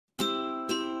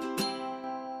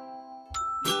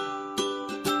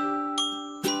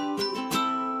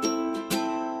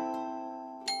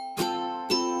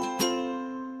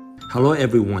Hello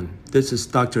everyone, this is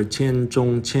Dr. Chen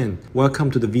Zhong Chen. Welcome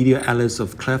to the video atlas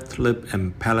of cleft lip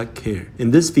and palate care.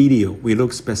 In this video, we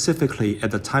look specifically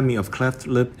at the timing of cleft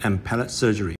lip and palate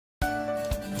surgery.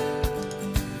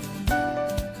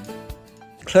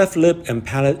 Cleft lip and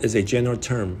palate is a general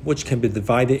term which can be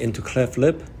divided into cleft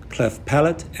lip, cleft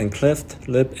palate, and cleft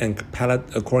lip and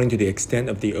palate according to the extent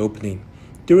of the opening.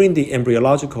 During the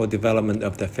embryological development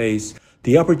of the face,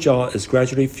 the upper jaw is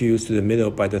gradually fused to the middle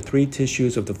by the three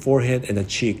tissues of the forehead and the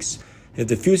cheeks. If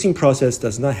the fusing process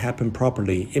does not happen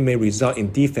properly, it may result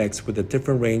in defects with a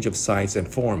different range of size and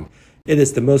form. It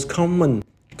is the most common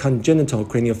congenital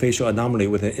craniofacial anomaly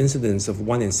with an incidence of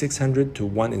 1 in 600 to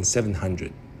 1 in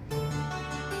 700.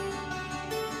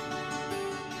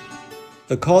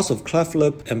 The cause of cleft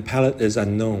lip and palate is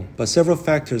unknown, but several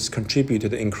factors contribute to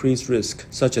the increased risk,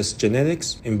 such as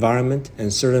genetics, environment,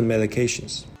 and certain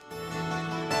medications.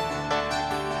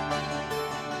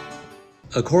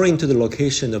 According to the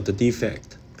location of the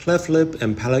defect, cleft lip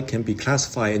and palate can be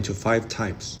classified into 5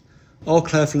 types. All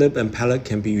cleft lip and palate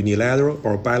can be unilateral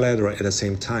or bilateral at the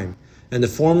same time, and the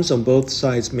forms on both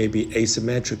sides may be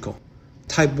asymmetrical.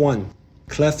 Type 1,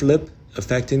 cleft lip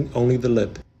affecting only the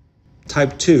lip.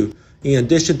 Type 2, in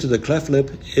addition to the cleft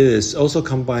lip, it is also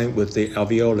combined with the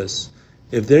alveolus.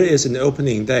 If there is an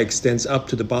opening that extends up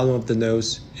to the bottom of the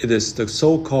nose, it is the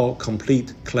so-called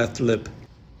complete cleft lip.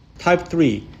 Type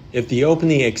 3, if the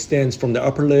opening extends from the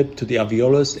upper lip to the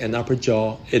alveolus and upper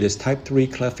jaw, it is type 3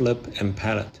 cleft lip and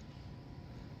palate.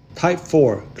 Type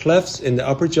 4, clefts in the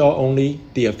upper jaw only.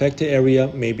 The affected area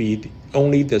may be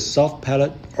only the soft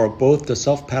palate or both the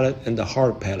soft palate and the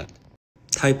hard palate.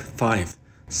 Type 5,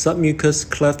 submucous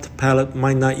cleft palate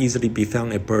might not easily be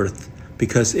found at birth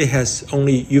because it has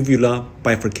only uvula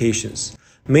bifurcations,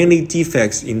 mainly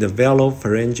defects in the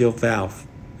velopharyngeal valve.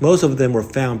 Most of them were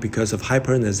found because of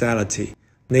hypernasality,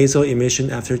 nasal emission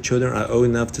after children are old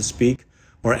enough to speak,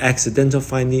 or accidental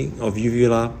finding of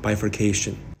uvula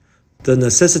bifurcation. The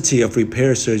necessity of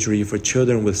repair surgery for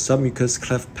children with submucous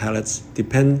cleft palates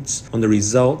depends on the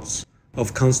results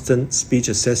of constant speech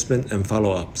assessment and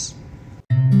follow-ups.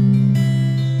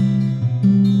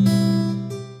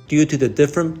 Due to the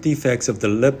different defects of the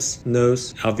lips,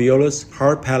 nose, alveolus,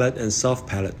 hard palate, and soft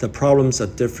palate, the problems are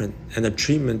different, and the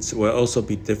treatments will also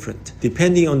be different.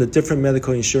 Depending on the different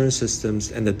medical insurance systems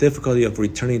and the difficulty of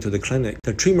returning to the clinic,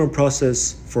 the treatment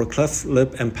process for cleft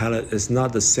lip and palate is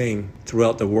not the same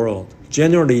throughout the world.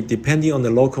 Generally, depending on the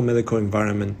local medical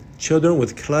environment, children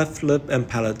with cleft lip and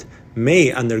palate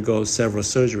may undergo several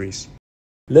surgeries.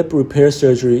 Lip repair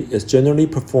surgery is generally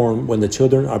performed when the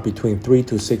children are between 3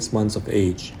 to 6 months of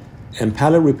age, and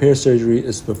palate repair surgery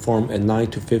is performed at 9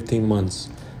 to 15 months,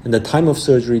 and the time of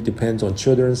surgery depends on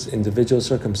children's individual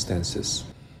circumstances.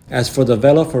 As for the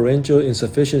velopharyngeal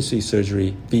insufficiency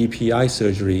surgery, VPI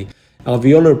surgery,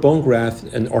 alveolar bone graft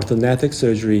and orthodontic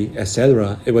surgery,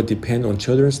 etc., it will depend on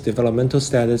children's developmental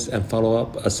status and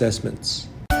follow-up assessments.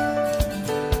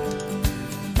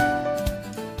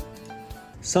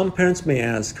 Some parents may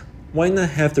ask, why not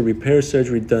have the repair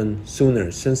surgery done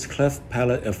sooner since cleft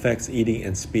palate affects eating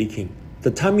and speaking?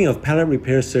 The timing of palate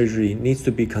repair surgery needs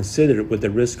to be considered with the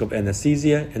risk of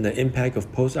anesthesia and the impact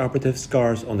of postoperative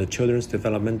scars on the children's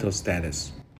developmental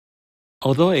status.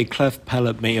 Although a cleft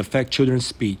palate may affect children's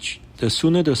speech, the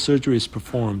sooner the surgery is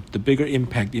performed, the bigger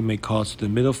impact it may cause to the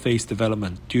middle face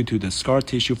development due to the scar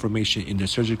tissue formation in the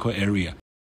surgical area.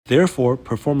 Therefore,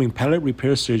 performing palate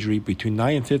repair surgery between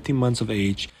 9 and 15 months of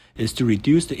age is to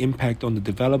reduce the impact on the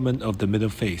development of the middle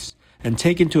face and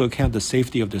take into account the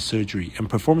safety of the surgery and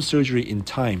perform surgery in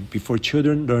time before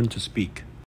children learn to speak.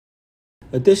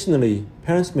 Additionally,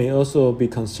 parents may also be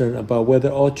concerned about whether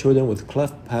all children with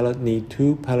cleft palate need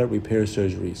 2 palate repair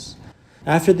surgeries.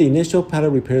 After the initial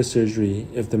palate repair surgery,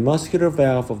 if the muscular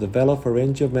valve of the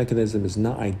velopharyngeal mechanism is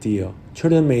not ideal,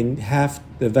 children may have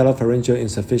the velopharyngeal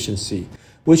insufficiency,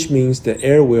 which means the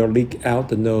air will leak out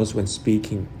the nose when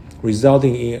speaking,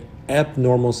 resulting in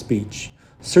abnormal speech.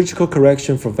 Surgical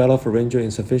correction for velopharyngeal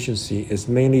insufficiency is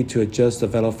mainly to adjust the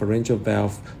velopharyngeal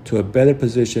valve to a better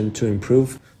position to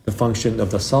improve the function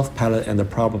of the soft palate and the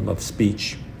problem of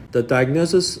speech. The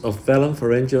diagnosis of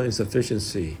velopharyngeal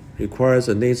insufficiency requires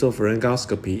a nasal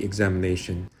pharyngoscopy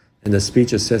examination and the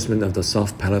speech assessment of the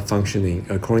soft palate functioning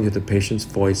according to the patient's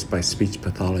voice by speech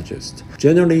pathologist.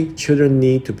 Generally, children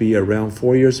need to be around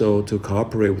 4 years old to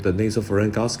cooperate with the nasal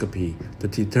pharyngoscopy. The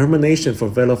determination for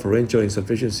velopharyngeal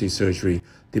insufficiency surgery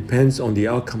depends on the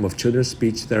outcome of children's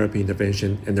speech therapy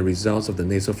intervention and the results of the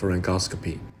nasal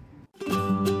pharyngoscopy.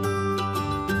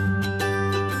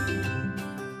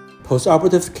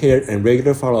 Postoperative care and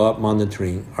regular follow-up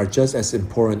monitoring are just as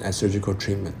important as surgical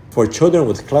treatment. For children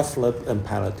with cleft lip and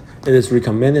palate, it is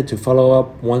recommended to follow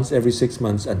up once every 6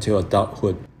 months until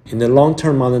adulthood. In the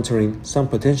long-term monitoring, some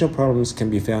potential problems can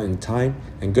be found in time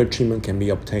and good treatment can be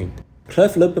obtained.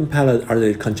 Cleft lip and palate are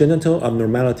the congenital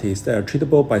abnormalities that are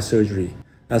treatable by surgery.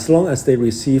 As long as they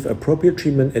receive appropriate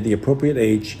treatment at the appropriate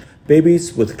age,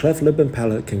 babies with cleft lip and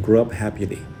palate can grow up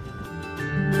happily.